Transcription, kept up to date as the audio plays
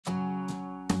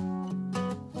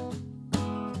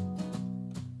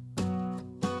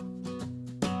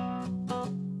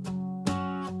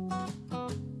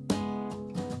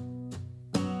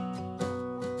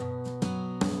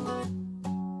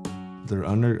they're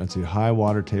under, let's see, high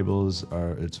water tables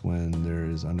are, it's when there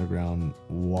is underground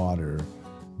water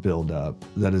buildup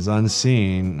that is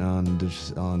unseen and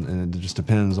it just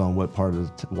depends on what part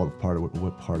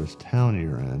of town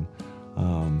you're in.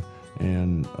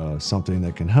 Something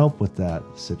that can help with that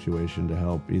situation to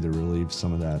help either relieve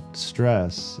some of that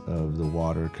stress of the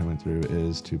water coming through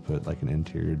is to put like an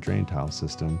interior drain tile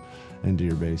system into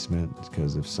your basement,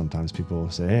 because if sometimes people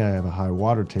say, hey, I have a high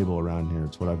water table around here,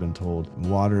 it's what I've been told.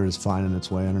 Water is finding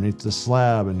its way underneath the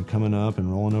slab and coming up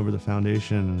and rolling over the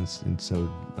foundation, and so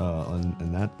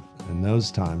in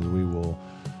those times we will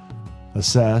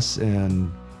assess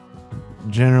and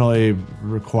generally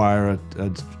require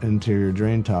a interior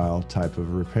drain tile type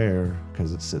of repair,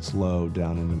 because it sits low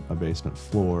down in a basement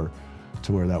floor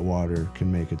to where that water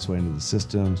can make its way into the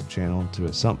system, channeled to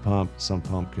a sump pump. Sump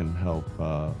pump can help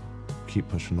keep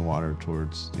pushing the water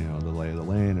towards, you know, the lay of the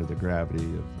land or the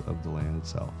gravity of the land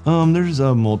itself. There's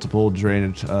multiple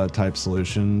drainage type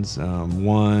solutions.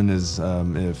 One is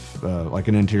if like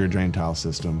an interior drain tile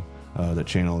system that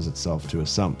channels itself to a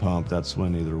sump pump. That's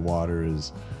when either water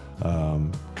is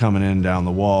coming in down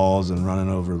the walls and running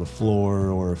over the floor,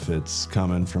 or if it's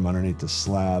coming from underneath the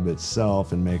slab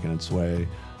itself and making its way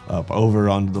up over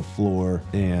onto the floor,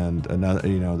 and another,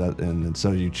 you know, that, and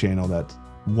so you channel that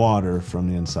water from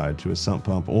the inside to a sump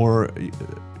pump, or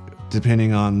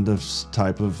depending on the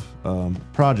type of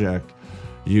project,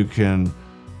 you can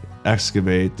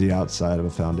excavate the outside of a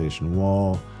foundation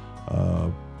wall,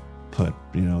 put,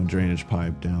 you know, drainage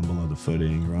pipe down below the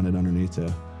footing, run it underneath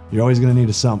the. You're always going to need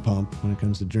a sump pump when it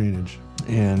comes to drainage,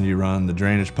 and you run the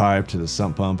drainage pipe to the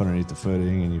sump pump underneath the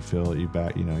footing, and you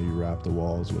wrap the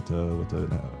walls with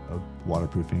a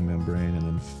waterproofing membrane, and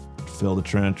then fill the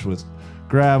trench with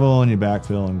gravel, and you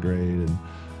backfill and grade,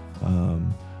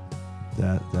 and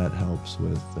that helps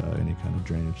with any kind of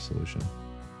drainage solution.